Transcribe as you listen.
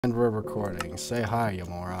And we're recording. Say hi, you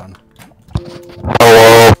moron.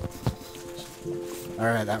 Hello.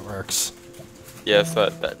 Alright, that works. Yes,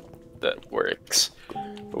 that works.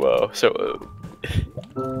 Whoa.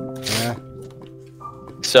 Yeah?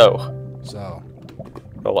 So. So.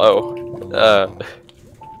 Hello.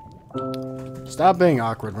 Hello. Stop being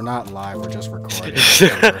awkward. We're not live. We're just recording.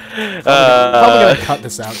 Probably gonna cut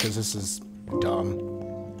this out because this is dumb.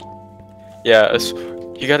 Yeah.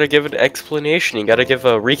 You gotta give an explanation. You gotta give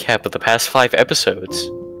a recap of the past 5 episodes.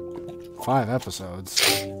 5 episodes.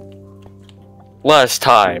 Last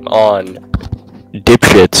time on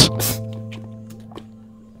Dipshits.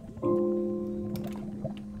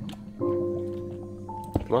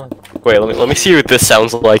 Come on. Wait, let me see what this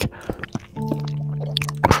sounds like.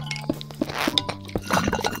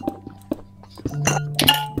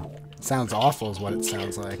 Sounds awful is what it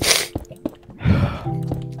sounds like.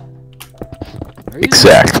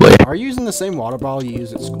 Exactly. Are you using the same water bottle you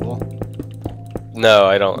use at school? No,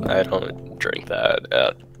 I don't drink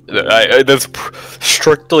that. That's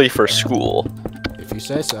strictly for school. If you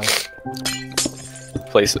say so.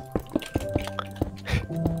 Place it.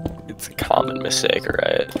 It's a common mistake,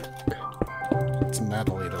 right? It's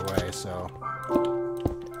metal either way, so.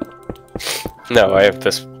 No, I have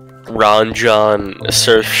this Ron John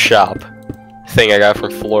surf shop thing I got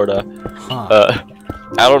from Florida. Huh.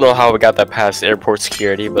 I don't know how we got that past airport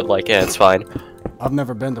security, but like, yeah, it's fine. I've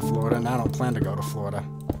never been to Florida, and I don't plan to go to Florida.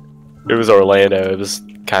 It was Orlando. It was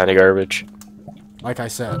kind of garbage. Like I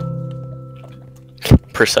said.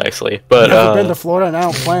 Precisely, but I've never been to Florida, and I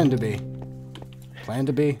don't plan to be. Plan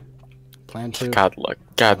to be? Plan to? God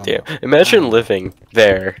damn. Imagine living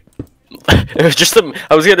there. It was just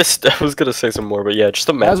I was gonna say some more, but yeah, just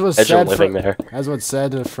imagine living there. As was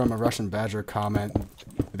said from a Russian Badger comment,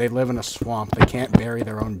 they live in a swamp. They can't bury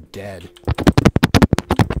their own dead.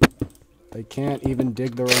 They can't even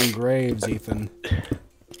dig their own graves, Ethan.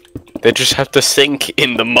 They just have to sink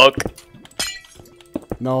in the muck.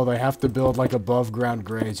 No, they have to build like above ground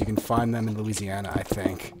graves. You can find them in Louisiana, I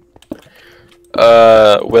think.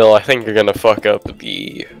 Will, I think you're gonna fuck up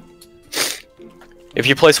the... If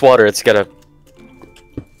you place water, it's gonna...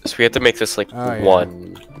 So we have to make this like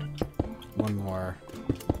one more,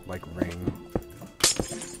 like, ring.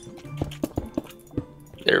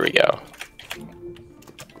 There we go.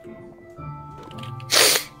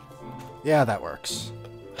 Yeah, that works.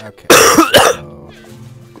 Okay. So...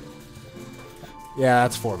 Yeah,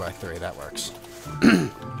 that's 4x3. That works. You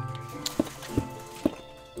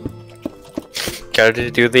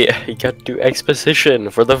gotta do exposition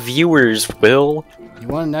for the viewers, Will. You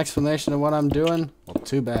want an explanation of what I'm doing? Well,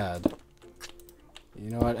 too bad.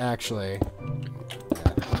 You know what, actually...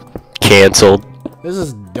 Yeah. Cancelled. This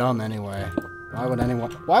is dumb anyway. Why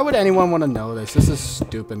would anyone want to know this? This is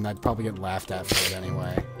stupid and I'd probably get laughed at for it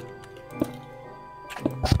anyway.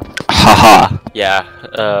 Haha. Yeah,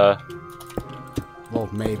 Well,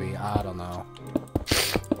 maybe. I don't know.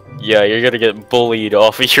 Yeah, you're gonna get bullied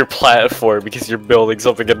off of your platform because you're building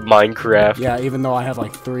something in Minecraft. Yeah, even though I have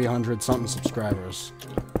like 300 something subscribers.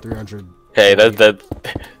 300. Hey, that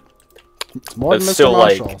it's more than that's Mr. still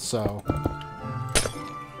Marshall, like... so.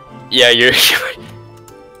 Yeah, you're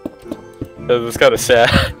that's kind of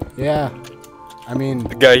sad. Yeah. I mean,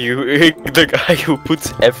 the guy who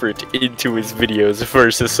puts effort into his videos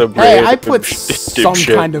versus some hey, random I put some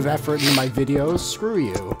dipshit. kind of effort into my videos. Screw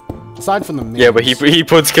you. Aside from the memes. Yeah, but he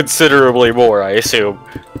puts considerably more, I assume.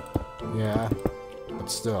 Yeah, but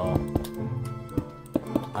still.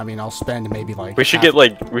 I mean, I'll spend maybe like... We should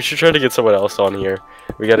try to get someone else on here.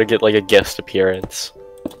 We gotta get like a guest appearance.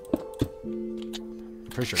 I'm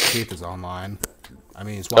pretty sure Keith is online. I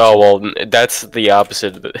mean, he's watching... Oh, well, that's the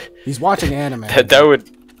opposite. He's watching anime. that would...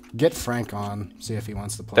 Get Frank on, see if he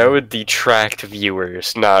wants to play. That would detract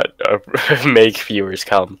viewers, not make viewers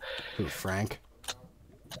come. Who, Frank?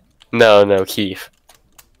 No, Keith.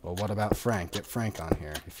 Well, what about Frank? Get Frank on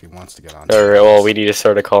here if he wants to get on. Alright, well, we need to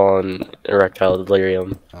start a call on Erectile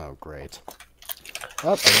Delirium. Oh, great.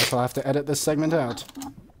 Well, I guess I'll have to edit this segment out.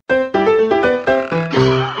 Okay,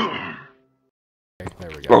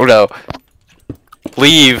 there we go. Oh no.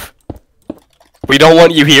 Leave! We don't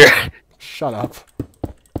want you here! Shut up.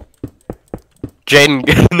 Jaden,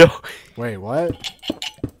 no. Wait, what?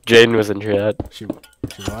 Jaden was in chat. She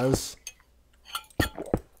was?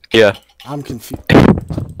 Yeah. I'm confused.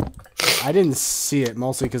 I didn't see it,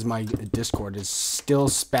 mostly because my Discord is still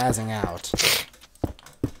spazzing out.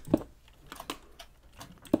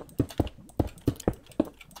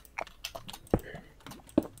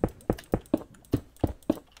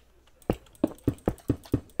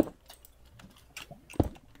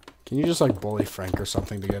 Can you just, like, bully Frank or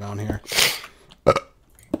something to get on here?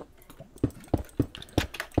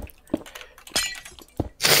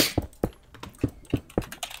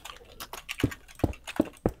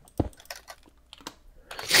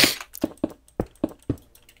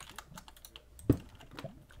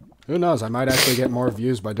 Who knows? I might actually get more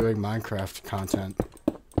views by doing Minecraft content.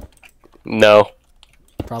 No.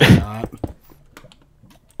 Probably not.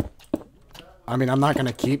 I mean, I'm not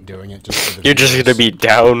gonna keep doing it just for the You're just views. gonna be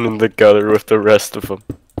down in the gutter with the rest of them.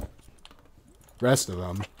 Rest of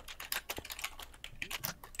them.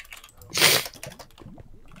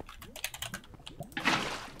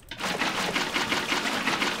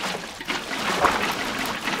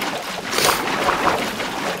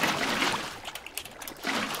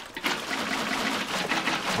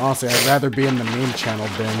 Honestly, I'd rather be in the meme channel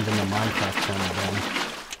bin than the Minecraft channel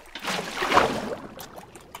bin.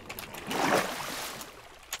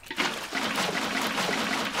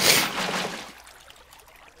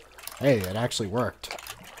 Hey, it actually worked.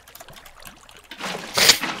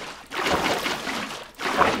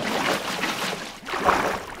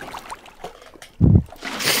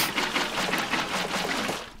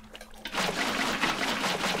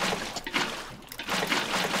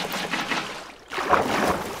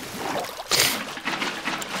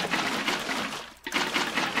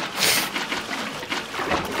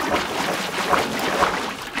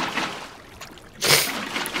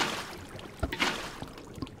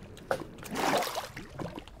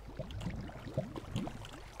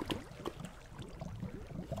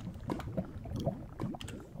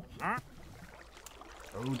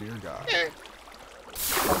 Oh dear God.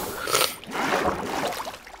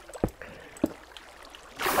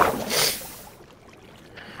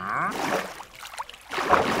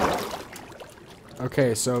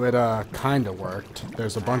 Okay, so it kinda worked.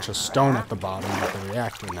 There's a bunch of stone at the bottom of the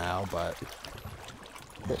reactor now, but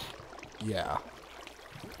yeah.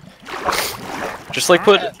 Just like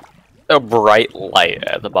put a bright light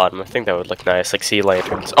at the bottom. I think that would look nice, like sea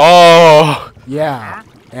lanterns. Oh! Yeah,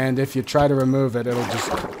 and if you try to remove it, it'll just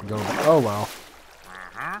go. Oh well.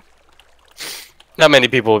 Not many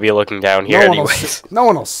people will be looking down here anyways. No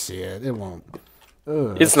one will see it. It won't.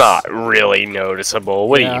 Ugh, It's not really noticeable.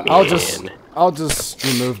 What Yeah, do you mean? I'll just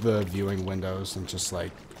remove the viewing windows and just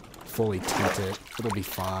like fully tint it. It'll be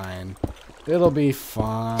fine. It'll be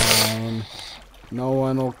fine. No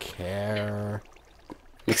one will care.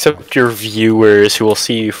 Except your viewers who will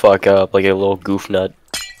see you fuck up like a little goof nut.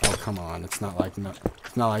 Oh come on! It's not like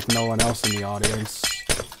no one else in the audience.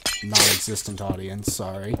 Non-existent audience.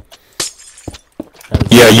 Sorry.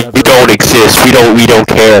 Yeah, you don't exist. We don't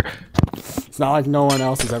care. It's not like no one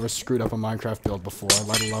else has ever screwed up a Minecraft build before,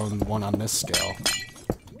 let alone one on this scale.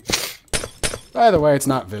 Either way, it's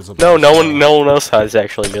not visible. No one else has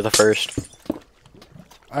actually. You're the first.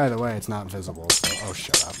 Either way, it's not visible. So, oh,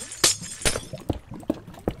 shut up.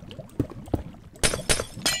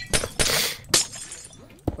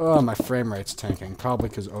 Oh, my frame rate's tanking. Probably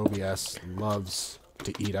because OBS loves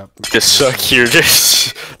to eat up. Just suck your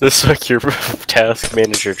task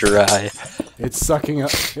manager dry. It's sucking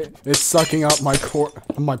up. It's sucking up my poor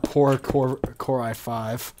Core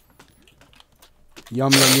i5.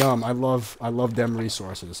 Yum yum yum. I love them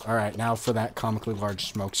resources. All right, now for that comically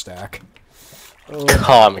large smokestack. Oh.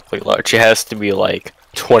 Comically large. It has to be like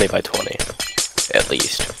 20 by 20, at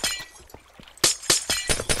least.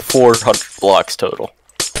 400 blocks total.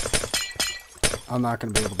 I'm not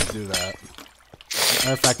gonna be able to do that.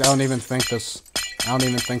 Matter of fact, I don't even think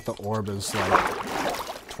the orb is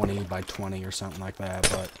like 20 by 20 or something like that.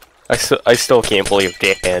 But I still can't believe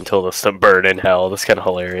Dan told us to burn in hell. That's kind of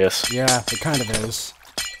hilarious. yeah, it kind of is.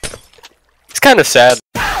 It's kind of sad.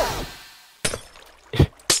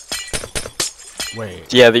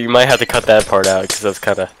 Wait. Yeah, you might have to cut that part out because that's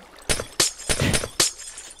kind of.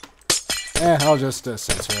 I'll just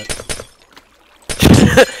censor it.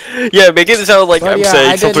 Yeah, make it sound like But I'm yeah,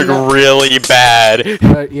 saying I something didn't know- really bad.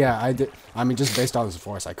 But yeah, I did. I mean, just based on his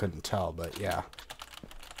voice, I couldn't tell. But yeah.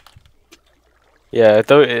 Yeah,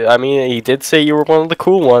 I mean, he did say you were one of the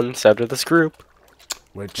cool ones out of this group.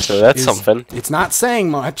 Which So that's is- something. It's not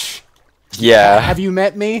saying much. Yeah. Have you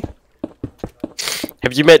met me?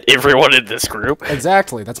 Have you met everyone in this group?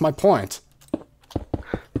 Exactly. That's my point.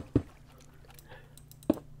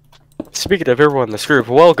 Speaking of everyone in this group,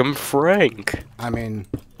 welcome Frank. I mean,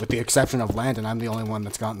 with the exception of Landon, I'm the only one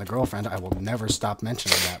that's gotten the girlfriend. I will never stop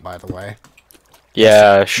mentioning that, by the way.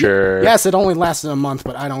 Yeah, sure. Yes, it only lasted a month,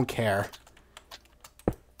 but I don't care.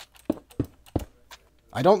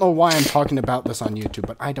 I don't know why I'm talking about this on YouTube,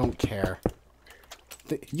 but I don't care.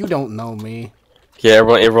 You don't know me. Yeah,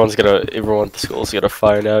 everyone at the school's gonna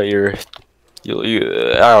find out you. I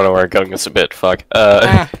don't know where I'm going this a bit. Fuck.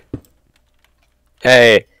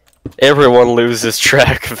 Hey, everyone loses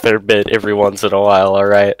track of their bit every once in a while. All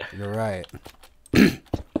right. You're right.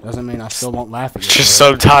 Doesn't mean I still won't laugh at you. Just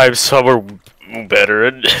sometimes some are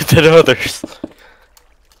better than others.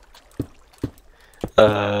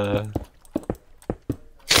 Oh,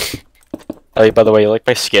 by the way, you like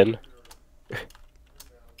my skin?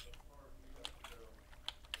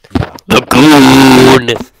 The Goon!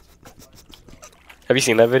 Have you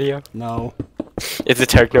seen that video? No. It's a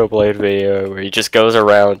Technoblade video where he just goes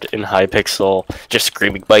around in Hypixel just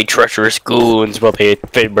screaming by treacherous goons while they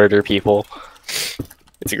murder people.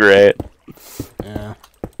 It's great. Yeah.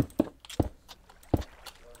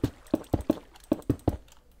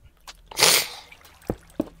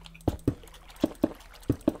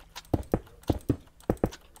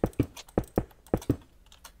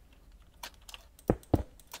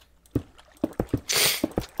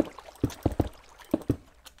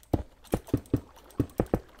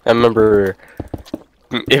 I remember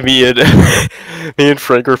me and me and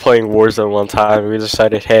Frank were playing Warzone one time, and we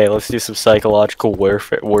decided, hey, let's do some psychological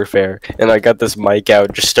warfare. And I got this mic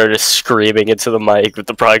out, just started screaming into the mic with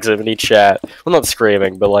the proximity chat. Well, not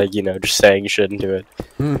screaming, but like, you know, just saying shit into it.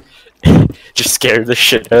 Just scared the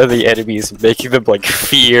shit out of the enemies, making them like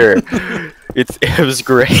fear. It was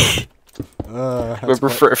great. Remember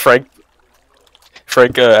Frank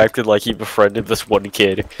acted like he befriended this one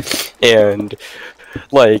kid, and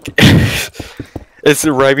like it's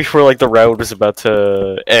right before like the round was about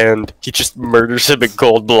to end, he just murders him in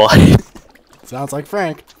cold blood. Sounds like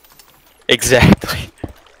Frank. Exactly.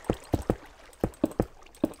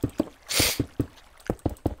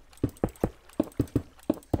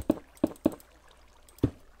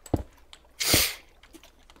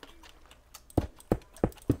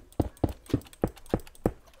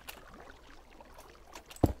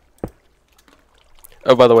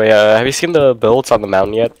 Oh, by the way, have you seen the builds on the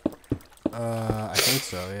mountain yet? I think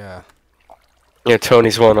so, yeah. Yeah,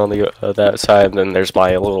 Tony's one on the that side, and then there's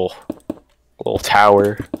my little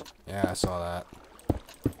tower. Yeah, I saw that.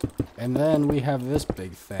 And then we have this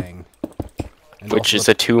big thing. And Which also is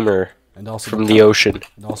a tumor and also from the ocean.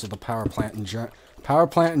 And also the power plant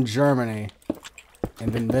in Germany.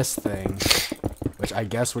 And then this thing, which I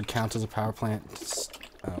guess would count as a power plant.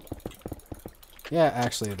 Oh. Yeah,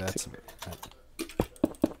 actually, that's...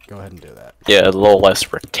 Go ahead and do that. Yeah, a little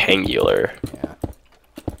less rectangular. Yeah.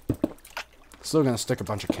 Still gonna stick a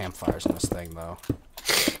bunch of campfires in this thing, though.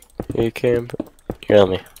 You can... Here, let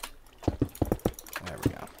me... There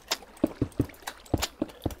we go.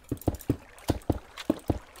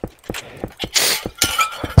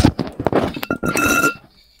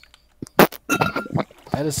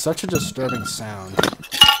 That is such a disturbing sound.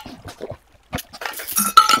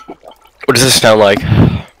 What does this sound like?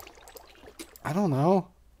 I don't know.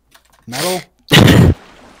 Metal?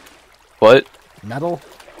 What? Metal?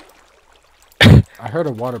 I heard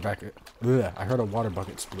a water bucket. Ugh, I heard a water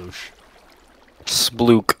bucket sploosh.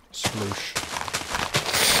 Splook. Sploosh.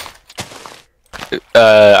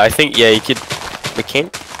 I think, yeah, you could... We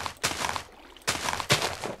can't...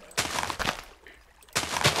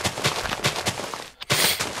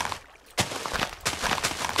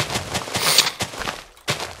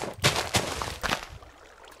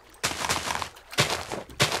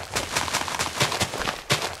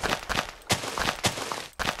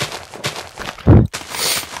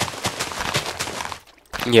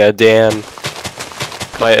 Yeah, Dan.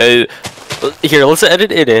 My here, let's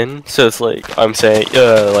edit it in so it's like I'm saying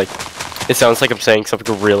like it sounds like I'm saying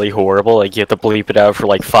something really horrible. Like you have to bleep it out for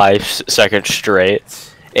like 5 seconds straight,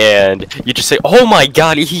 and you just say, "Oh my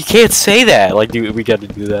God, he can't say that!" Like, dude, we got to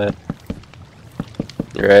do that,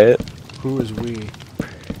 right? Who is we?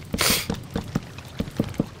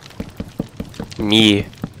 Me.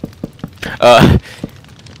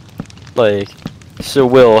 Like, so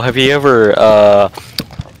Will, have you ever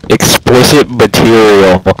explicit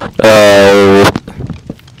material.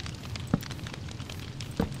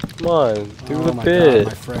 Come on, do oh the my bit.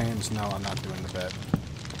 God, my frames. No, I'm not doing the bit.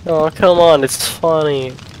 Oh, come on, it's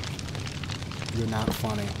funny. You're not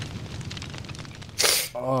funny.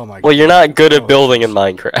 Oh my God. Well, you're not good at building in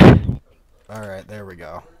Minecraft. Alright, there we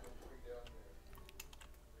go.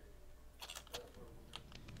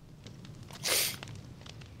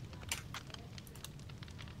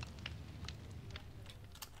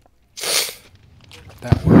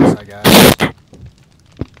 That works, I guess.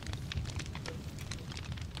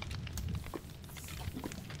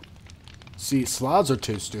 See, Slavs are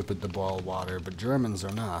too stupid to boil water, but Germans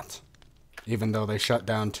are not. Even though they shut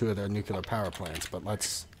down 2 of their nuclear power plants, but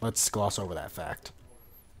let's gloss over that fact.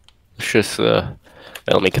 It's just let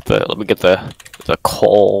me get the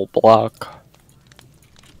coal block.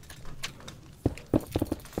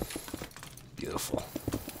 Beautiful.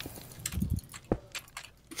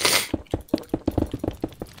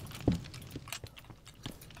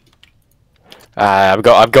 I'm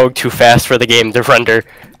going too fast for the game to render.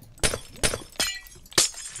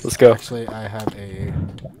 go. Actually, I have a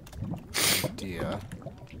idea.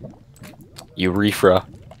 Urethra.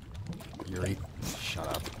 Eureka. Shut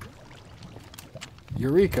up.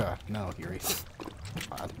 Eureka. No, Eureka.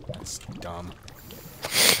 God, that's dumb.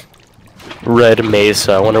 Red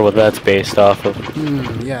Mesa. I wonder what that's based off of.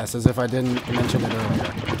 Yes, as if I didn't mention it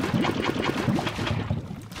earlier.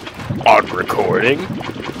 On recording?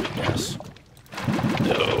 Yes.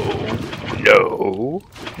 No. No.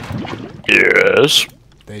 Yes.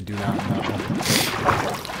 They do not know.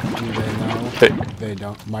 Do they know? They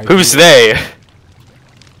don't. My Who's view- they?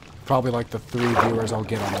 Probably like the 3 viewers I'll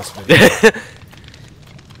get on this video.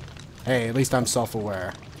 Hey, at least I'm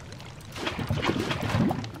self-aware.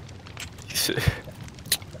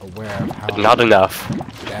 Aware of how Not enough.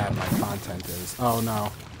 bad my content is. Oh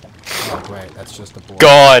no. Oh wait, that's just a boy.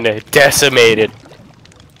 Gone. Decimated.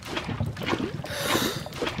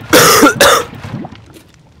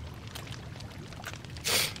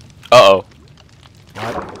 Uh-oh.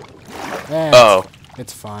 What? Eh, Uh-oh.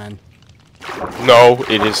 It's fine. No,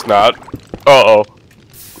 it is not. Uh-oh.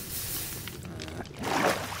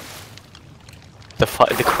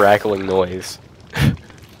 The crackling noise.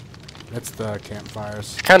 That's the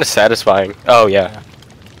campfires. Kind of satisfying. Oh, yeah. Yeah.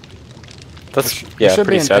 That's, There yeah, should be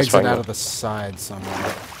pretty an satisfying. exit out though. of the side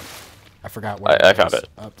somewhere. I forgot where. I it found is.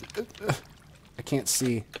 it. I can't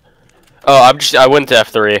see. Oh, I went to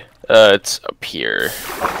F3. It's up here.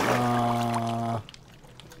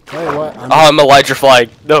 Tell you what, I'm Oh, I'm Elijah flying.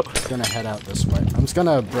 No. just gonna head out this way. I'm just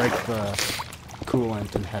gonna break the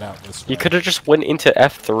coolant and head out this way. You could have just went into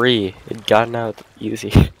F3 and gotten out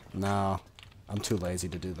easy. No, I'm too lazy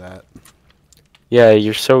to do that. Yeah,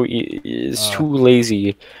 you're so it's too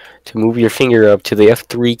lazy to move your finger up to the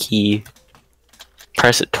F3 key.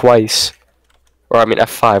 Press it twice. Or I mean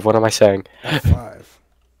F5, what am I saying? F5.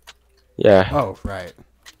 Yeah. Oh, right.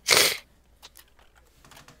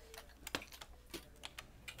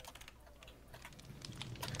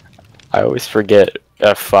 I always forget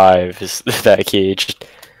F5 is that key. Just,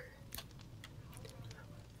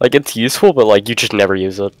 like, it's useful, but like you just never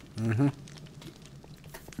use it.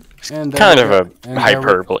 And Kind of a and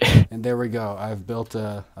hyperbole. And there we go. I've built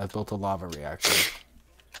a lava reactor.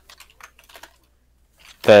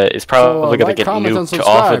 That is probably gonna like, get comment, and nuked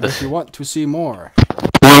off of subscribe if the. you want to see more.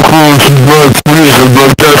 My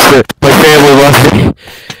family loves me.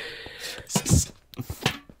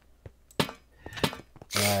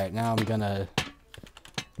 Alright, now I'm gonna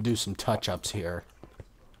do some touch-ups here.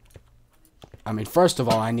 I mean, first of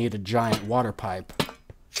all, I need a giant water pipe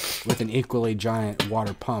with an equally giant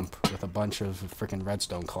water pump with a bunch of freaking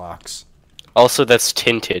redstone clocks. Also, that's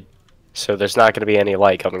tinted, so there's not gonna be any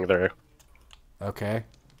light coming through. Okay.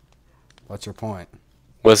 What's your point?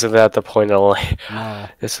 Wasn't that the point of the light?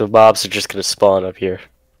 No. So mobs are just gonna spawn up here.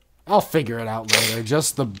 I'll figure it out later.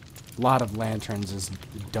 Just the lot of lanterns is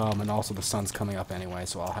dumb, and also the sun's coming up anyway,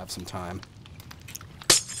 so I'll have some time.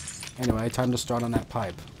 Anyway, time to start on that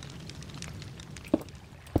pipe.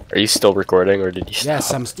 Are you still recording, or did you stop?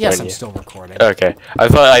 Yes, I'm when you- still recording. Okay. I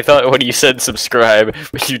thought when you said subscribe,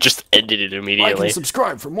 you just ended it Like immediately. and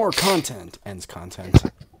subscribe for more content. Ends content.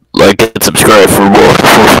 Like and subscribe for more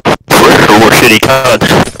shitty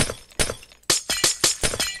content.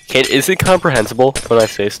 Is it comprehensible when I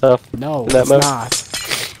say stuff? No, That it's mode? not.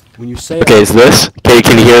 When you say Okay, it, is this?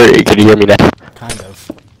 Can you hear me now? kind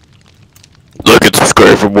of. Like and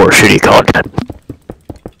subscribe for more shitty content.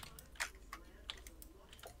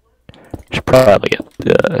 Should probably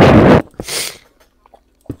get.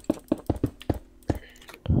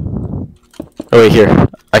 Oh wait, here.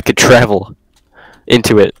 I could travel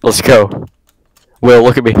into it. Let's go. Will,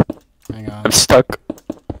 look at me. Hang on. I'm stuck.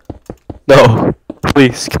 No,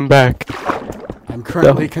 please come back. I'm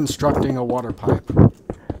currently constructing a water pipe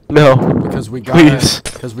No, because we please.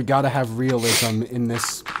 gotta have realism in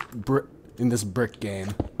this brick game.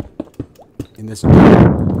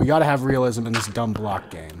 We gotta have realism in this dumb block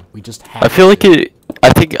game. We just have. I feel to. like it.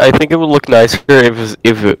 I think it would look nicer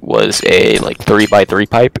if it was a like 3x3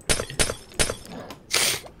 pipe.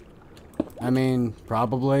 I mean,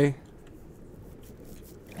 probably.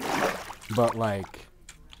 But like,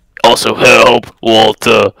 Also, help,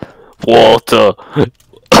 Walter. Walter.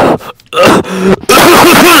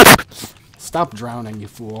 stop drowning, you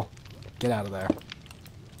fool. Get out of there.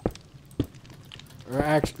 Or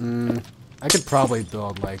I could probably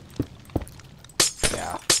build like.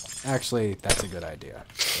 Yeah. Actually, that's a good idea.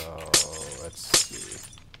 So, let's see.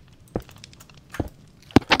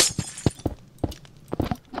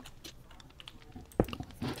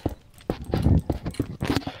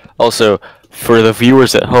 Also, for the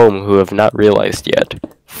viewers at home who have not realized yet,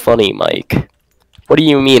 funny Mike. What do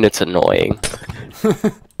you mean it's annoying?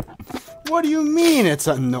 What do you mean it's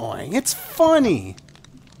annoying? It's funny.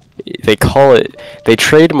 They call it. They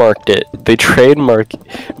trademarked it.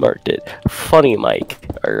 Marked it. Funny Mike.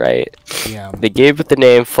 All right. Yeah. They gave it the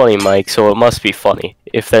name Funny Mike, so it must be funny.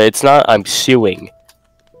 If it's not, I'm suing.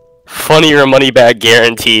 Funny or money back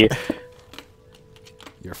guarantee.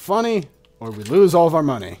 You're funny, or we lose all of our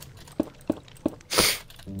money.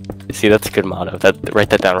 See, that's a good motto. Write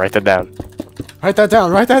that down. Write that down. Write that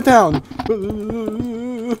down. Write that down.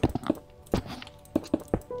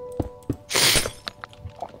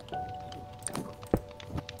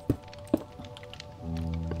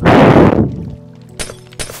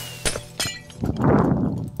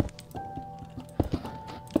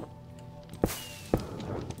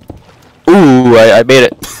 Ooh, I made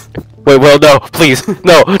it. Wait, well, no, please,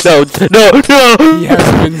 no. He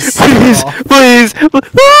has been Please.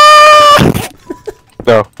 Ah!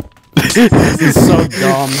 No. This is so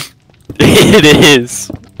dumb. It is.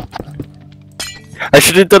 I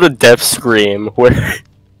should have done a death scream where.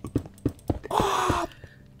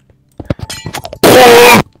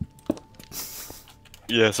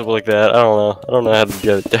 Yeah, something like that. I don't know. I don't know how to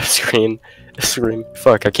do a death scream.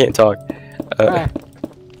 Fuck, I can't talk.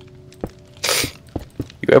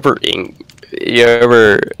 You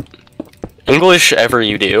ever English ever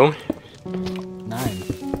you do? 9.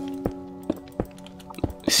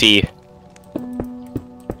 See.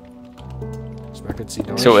 C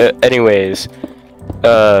So anyways,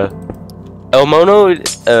 El Mono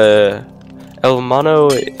de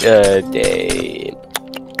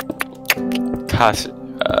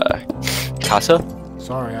Casa?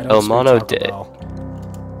 Sorry, I don't El speak Mono Taco de Bell.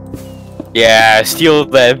 Yeah, steal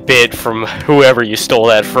that bit from whoever you stole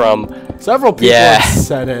that from. Several people Yeah. have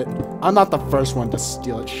said it. I'm not the first one to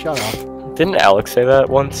steal it. Shut up. Didn't Alex say that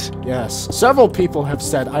once? Yes. Several people have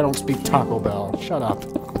said I don't speak Taco Bell. Shut up.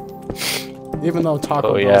 Even though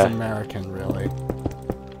Taco Bell yeah. is American, really.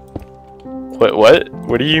 What?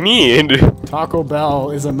 What do you mean? Taco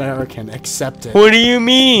Bell is American. Accept it. What do you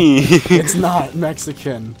mean? It's not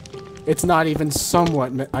Mexican. It's not even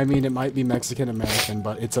somewhat. I mean, it might be Mexican American,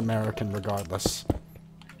 but it's American regardless.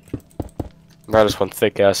 Not just one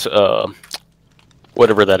thick ass,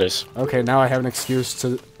 whatever that is. Okay, now I have an excuse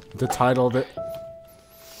to title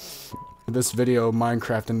this video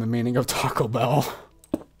Minecraft and the meaning of Taco Bell.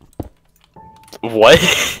 What?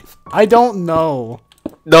 I don't know.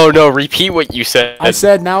 No, repeat what you said. I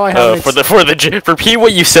said now I have repeat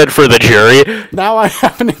what you said for the jury. now I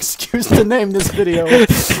have an excuse to name this video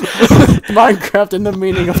Minecraft and the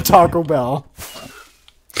meaning of Taco Bell.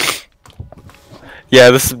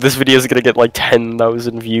 Yeah, this video is gonna get like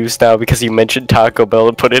 10,000 views now because you mentioned Taco Bell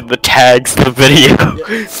and put in the tags to the video.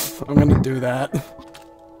 I'm gonna do that.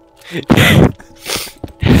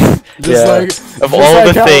 Of all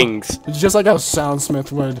the things. Just like how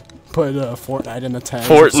Soundsmith would put Fortnite in the tags.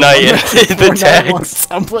 Fortnite in the tags. Once.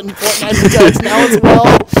 I'm putting Fortnite in the tags now as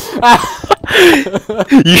well.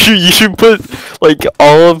 You should put like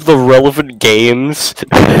all of the relevant games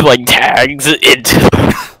like tags into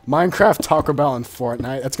Minecraft, Taco Bell, and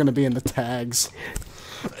Fortnite. That's gonna be in the tags.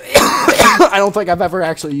 I don't think I've ever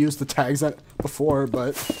actually used the tags before,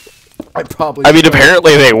 but I probably. I mean,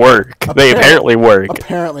 apparently they work. They apparently work.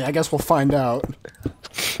 Apparently, I guess we'll find out.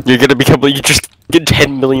 You're gonna you just get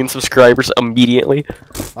 10 million subscribers immediately.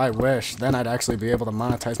 I wish. Then I'd actually be able to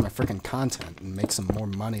monetize my freaking content and make some more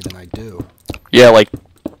money than I do. Yeah, like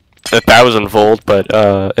 1,000-fold, but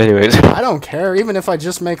anyways. I don't care. Even if I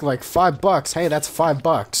just make like $5, hey, that's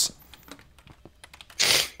 $5.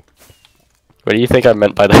 What do you think I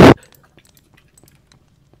meant by that?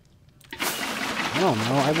 I don't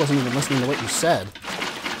know. I wasn't even listening to what you said.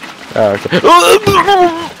 Oh, okay.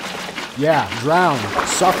 Yeah, drown,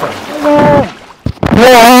 suffer.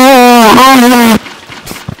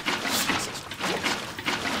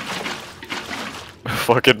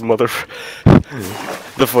 Fucking mother...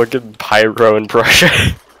 The fucking pyro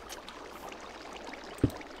impression.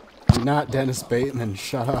 You're not Dennis Bateman.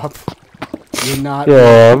 Shut up. You're not.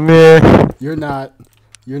 Oh man. You're not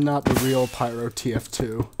the real Pyro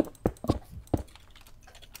TF2.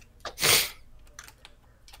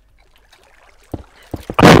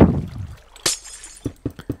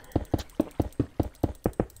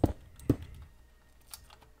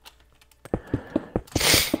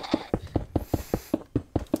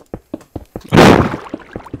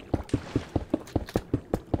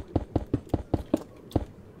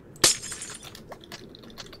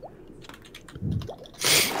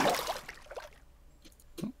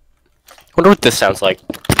 Wonder what this sounds like.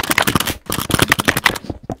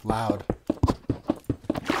 Loud.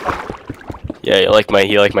 Yeah, you like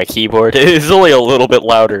my keyboard? It's only a little bit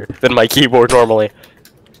louder than my keyboard normally.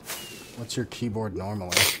 What's your keyboard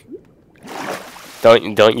normally?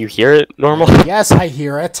 Don't you hear it normal? Yes, I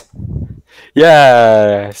hear it.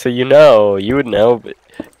 Yeah, so you would know, but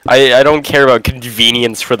I don't care about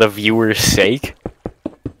convenience for the viewer's sake.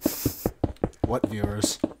 What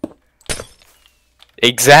viewers?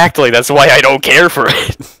 Exactly, that's why I don't care for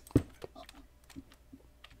it.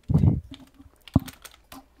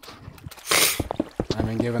 I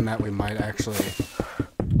mean, given that we might actually...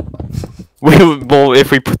 Well, if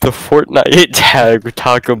we put the Fortnite tag with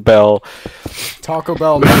Taco Bell... Taco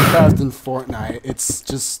Bell, Minecraft, and Fortnite, it's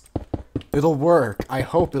just... It'll work. I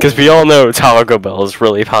hope it'll Because we all know Taco Bell is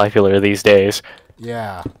really popular these days.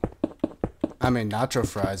 Yeah. I mean, nacho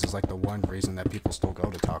fries is like the one reason that people still go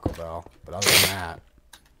to Taco Bell. But other than that...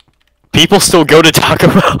 People still go to Taco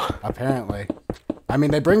Bell? Apparently. I mean,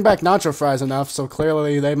 they bring back nacho fries enough, so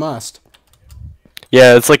clearly they must.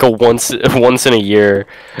 Yeah, it's like a once in a year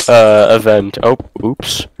event. Oh,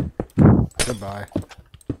 oops. Goodbye.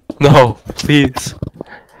 No, please.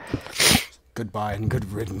 Goodbye and good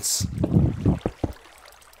riddance.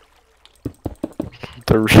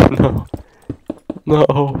 No.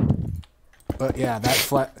 No. But yeah,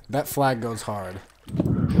 that flag goes hard.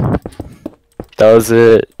 That was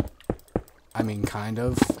it. I mean, kind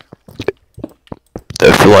of.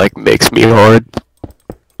 That flag makes me hard.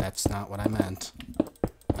 That's not what I meant.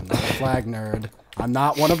 I'm not a flag nerd. I'm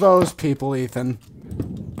not one of those people, Ethan.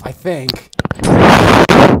 I think.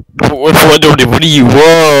 What do you...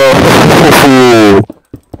 Whoa!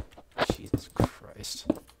 Jesus Christ.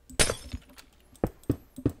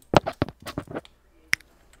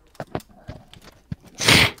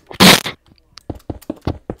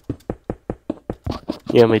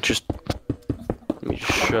 Yeah, let me just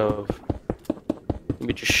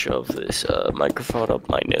shove this microphone up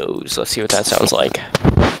my nose. Let's see what that sounds like.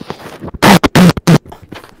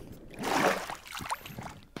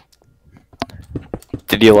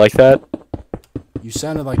 Did you like that? You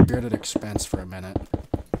sounded like Bearded Expense for a minute.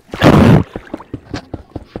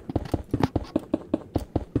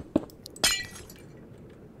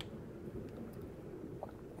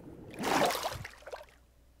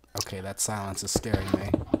 Okay, that silence is scaring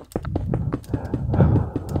me.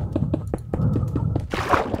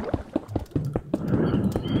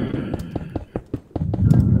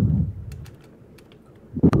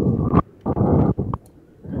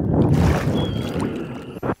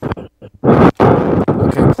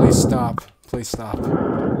 Okay, please stop. Please stop.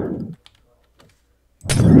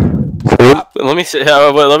 Let me see.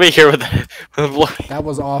 Let me hear what That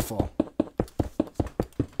was awful.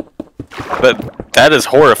 But that is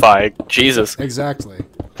horrifying. Jesus. Exactly.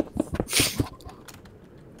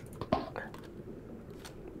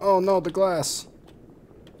 Oh no, the glass.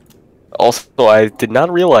 Also, I did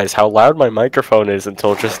not realize how loud my microphone is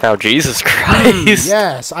until just now. Jesus Christ.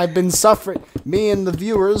 Yes, I've been suffering. Me and the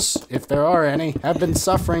viewers, if there are any, have been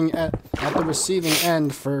suffering at the receiving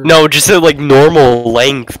end for... No, just at like normal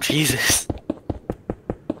length. Jesus.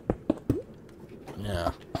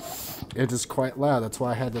 Yeah. It is quite loud. That's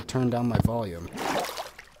why I had to turn down my volume.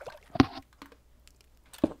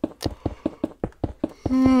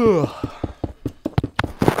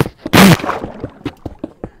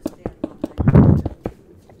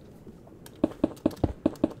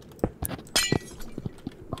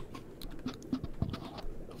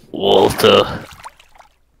 Walter.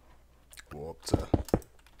 Walter.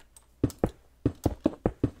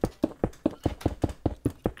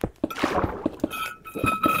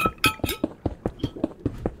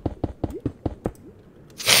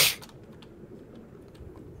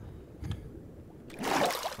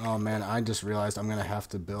 Oh man, I just realized I'm gonna have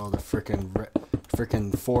to build a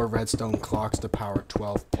frickin' 4 redstone clocks to power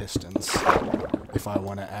 12 pistons if I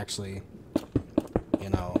want to actually, you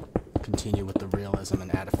know, continue with the realism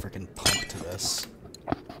and add a frickin' pump to this.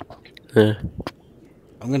 Yeah.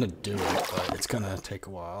 I'm gonna do it, but it's gonna take a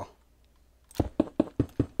while.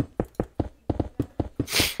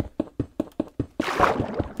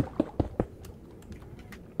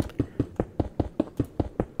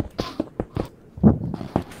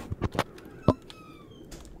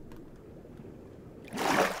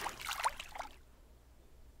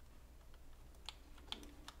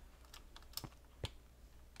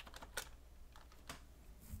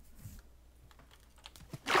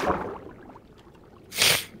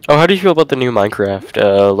 Oh, how do you feel about the new Minecraft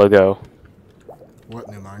logo? What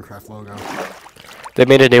new Minecraft logo? They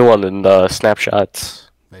made a new one in the snapshots.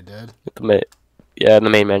 They did? Yeah, in the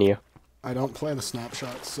main menu. I don't play the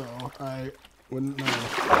snapshots, so I wouldn't know.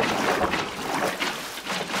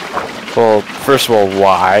 Well, first of all,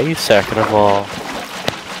 why? Second of all,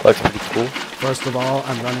 That's pretty cool. First of all,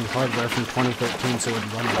 I'm running hardware from 2013, so it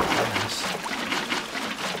would run out fast.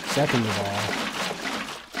 Second of all,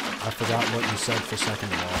 I forgot what you said for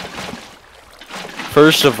second of all.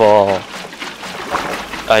 First of all,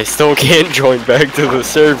 I still can't join back to the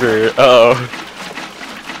server. Uh-oh.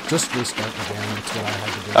 Just restart again, that's what I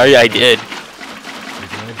had to do. I did.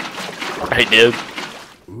 You I did. did?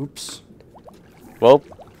 Oops. Well,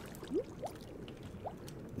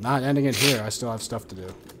 Not ending it here, I still have stuff to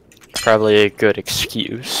do. probably a good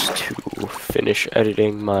excuse to finish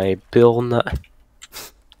editing my Bill Nye.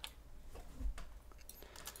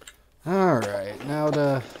 Alright, now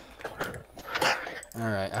the...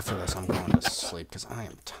 Alright, after this I'm going to sleep, because I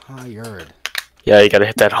am tired. Yeah, you gotta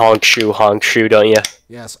hit that honk shoe, don't you?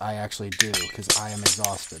 Yes, I actually do, because I am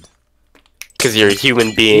exhausted. Because you're a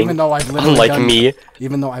human being, Even though I've literally unlike done, me.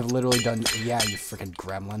 Even though I've literally done... Yeah, you freaking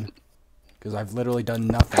gremlin. Because I've literally done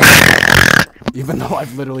nothing. Even though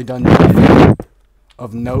I've literally done nothing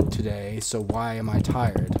of note today, so why am I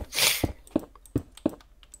tired?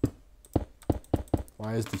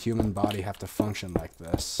 Why does the human body have to function like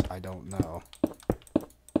this? I don't know.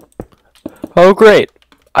 Oh, great.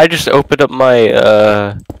 I just opened up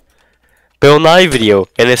my, Bill Nye video,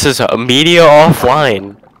 and it says media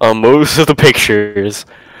offline on most of the pictures.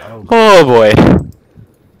 Oh boy.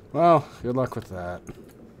 Well, good luck with that.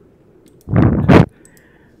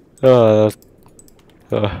 Oh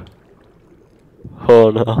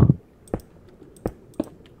no.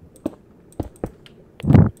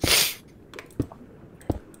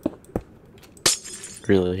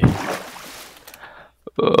 Really?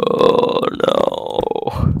 Oh no.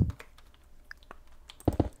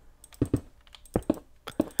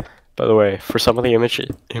 By the way, for some of the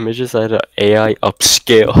images I had an AI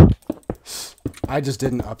upscale. I just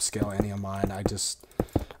didn't upscale any of mine.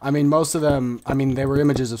 I mean, most of them, they were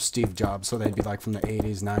images of Steve Jobs, so they'd be like from the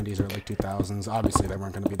 80s, 90s, or like 2000s. Obviously, they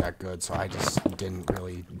weren't going to be that good, so I just didn't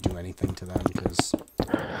really do anything to them because,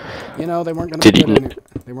 you know, they weren't going to be good.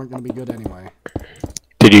 They weren't going to be good anyway.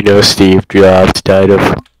 Did you know Steve Jobs died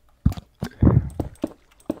of?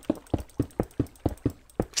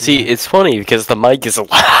 See, it's funny because the mic is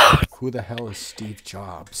loud. Who the hell is Steve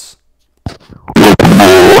Jobs?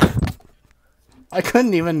 I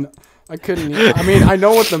mean, I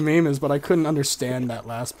know what the meme is, but I couldn't understand that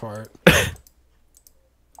last part.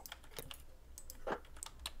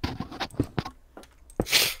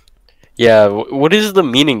 Yeah, what is the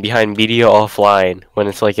meaning behind media offline when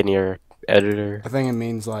it's like in your editor? I think it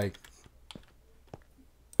means like,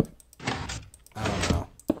 I don't know.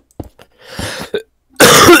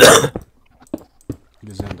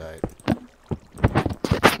 Gesundheit.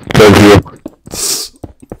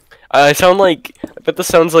 I sound like, I bet this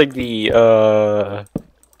sounds like the,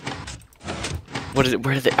 what is it,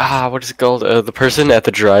 what is it called? The person at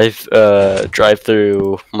the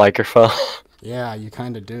drive-through microphone. Yeah, you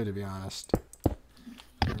kind of do, to be honest.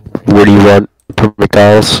 What do you want from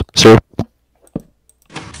McDonald's, sir?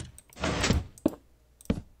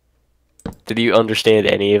 Did you understand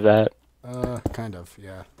any of that? Kind of,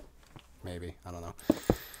 yeah. Maybe, I don't know.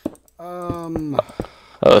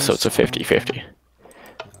 Oh, so it's a 50-50.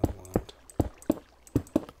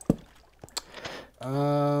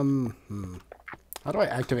 How do I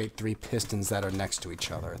activate 3 pistons that are next to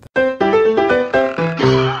each other?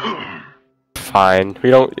 Fine.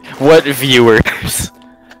 We don't. What viewers?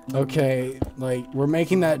 Okay, like, we're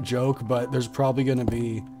making that joke, but there's probably gonna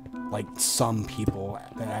be, like, some people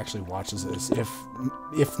that actually watches this.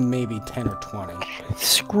 If maybe 10 or 20.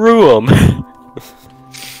 Screw them.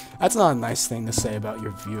 That's not a nice thing to say about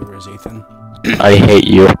your viewers, Ethan. I hate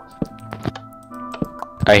you.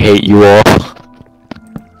 I hate you all.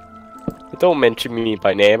 Don't mention me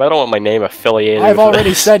by name. I don't want my name affiliated I've with already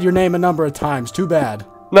this. said your name a number of times. Too bad.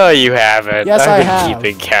 No, you haven't. Yes, I I've have.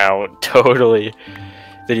 been keeping count. Totally.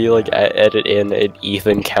 Did you, like, edit in an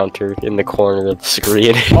Ethan counter in the corner of the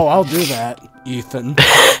screen? Oh, I'll do that, Ethan.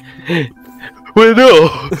 Wait, no!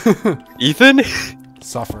 Ethan?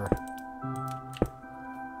 Suffer.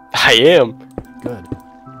 I am. Good.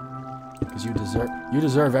 Because you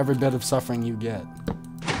deserve every bit of suffering you get.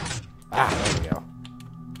 Ah, there we go.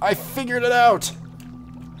 I figured it out!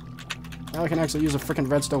 Now I can actually use a freaking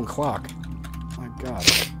redstone clock. My god.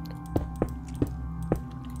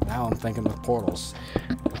 Now I'm thinking with portals.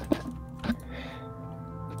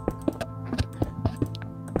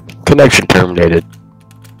 Connection terminated.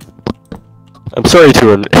 I'm sorry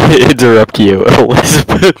to interrupt you,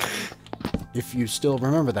 Elizabeth. If you still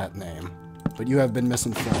remember that name, but you have been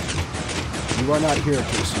misinformed. You are not here to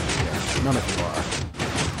assume here. None of you are.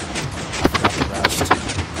 I forgot the rest.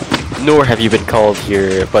 Nor have you been called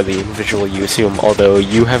here by the individual you assume, although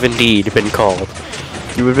you have indeed been called.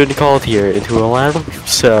 You have been called here into a land of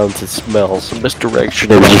sounds and smells, a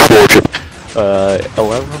misdirection of misfortune. A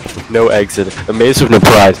land with no exit, a maze of no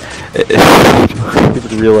prize. You don't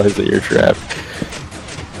even realize that you're trapped.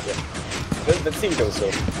 That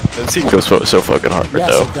scene goes so fucking hard, Yes,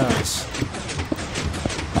 though. it does.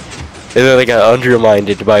 And then I got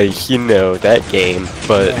undermined by, you know, that game,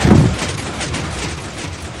 but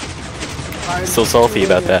I'm still salty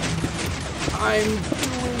about doing that. it. I'm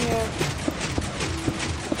doing it.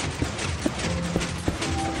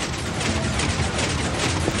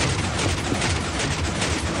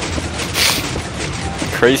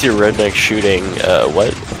 Crazy redneck shooting,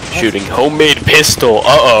 what? Shooting homemade pistol,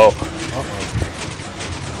 uh-oh.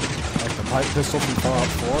 Like the pipe pistol from Fallout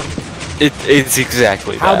 4? It's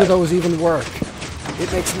exactly How do that. those even work?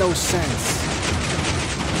 It makes no sense.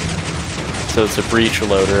 So it's a breech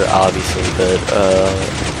loader, obviously, but,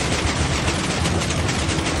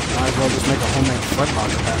 Might as well just make a homemade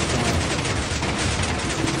flintlock at that point.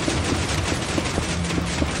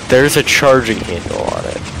 there's a charging handle on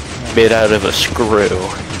it, made out of a screw. I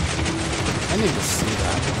need to see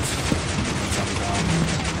that once I'm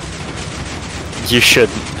done. You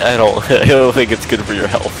shouldn't. I don't think it's good for your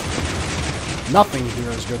health. Nothing here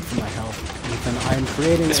is good for my health, Ethan. I am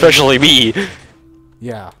creating Especially me.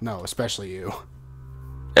 Yeah, no, especially you.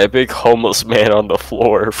 A big homeless man on the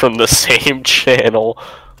floor from the same channel.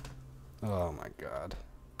 Oh my god.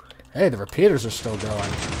 Hey, the repeaters are still going.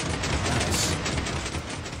 Nice.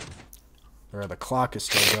 Or the clock is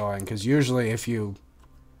still going, because usually if you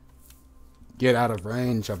get out of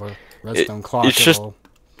range of a redstone clock, it's just- it'll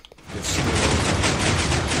get screwed over.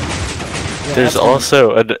 Yeah, There's that's gonna-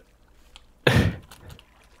 also an...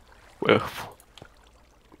 Well,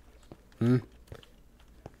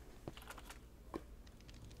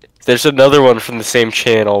 there's another one from the same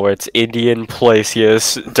channel where it's Indian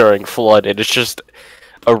places during flood, and it's just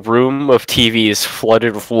a room of TVs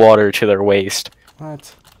flooded with water to their waist.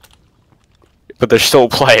 What? But they're still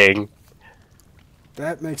playing.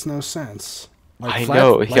 That makes no sense. I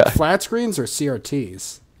know, like yeah. flat screens or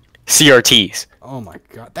CRTs? CRTs. Oh my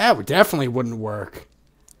god, that definitely wouldn't work.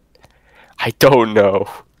 I don't know.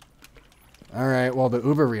 Alright, well the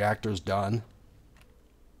Uber reactor's done.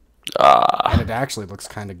 Ah. And it actually looks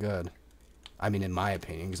kind of good. I mean, in my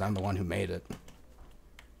opinion, because I'm the one who made it.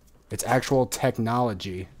 It's actual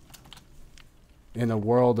technology in a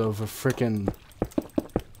world of a frickin'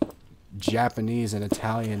 Japanese and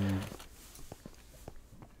Italian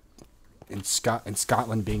in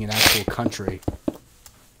Scotland being an actual country.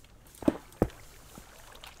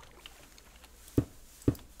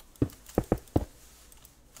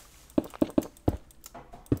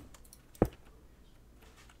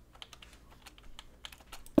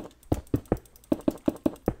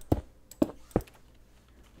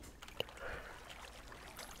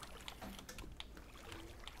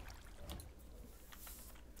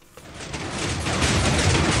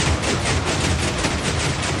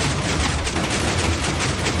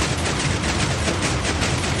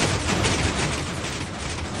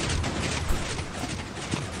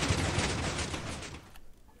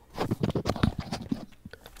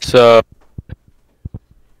 So,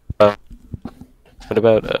 what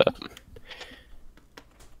about,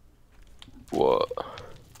 what?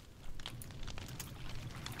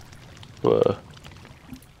 What?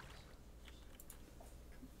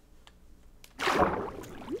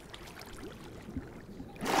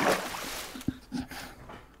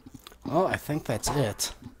 Well, I think that's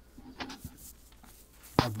it.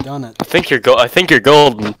 I've done it. I think you're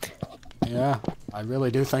golden. Yeah, I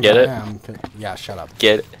really do think Get I it? am. Yeah, shut up.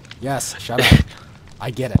 Get it? Yes, shut up.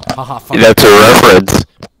 I get it. Haha, fun. That's a reference.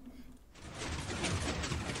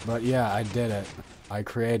 But yeah, I did it. I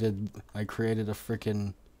created a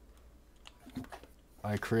freaking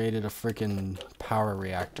power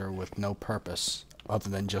reactor with no purpose other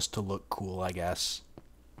than just to look cool, I guess.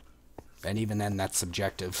 And even then, that's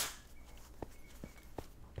subjective.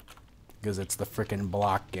 Because it's the frickin'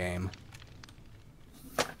 block game.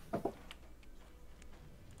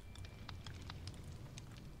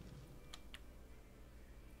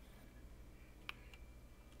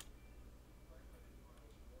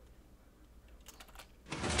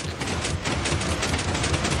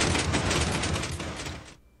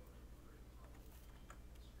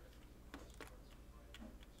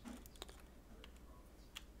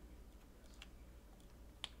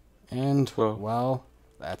 And, well,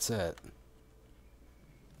 that's it.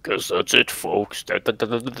 Cause that's it, folks.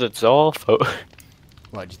 That's all, folks.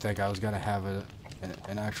 What, do you think I was gonna have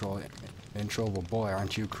an actual intro? Well, boy,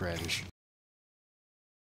 aren't you cringe.